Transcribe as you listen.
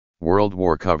World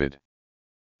War Covered.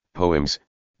 Poems,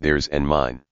 Theirs and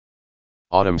Mine.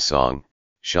 Autumn Song,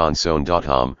 Chanson.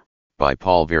 By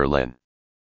Paul Verlaine.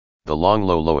 The long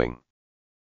low lowing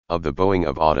of the bowing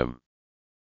of autumn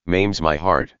maims my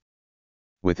heart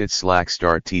with its slack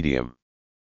start tedium,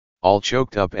 all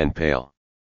choked up and pale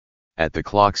at the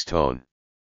clock's tone.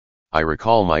 I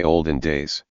recall my olden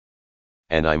days,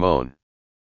 and I moan,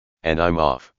 and I'm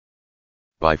off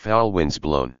by foul winds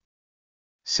blown,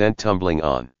 sent tumbling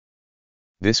on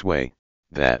this way,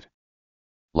 that,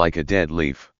 like a dead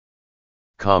leaf.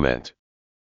 Comment.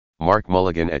 Mark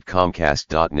Mulligan at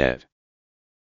Comcast.net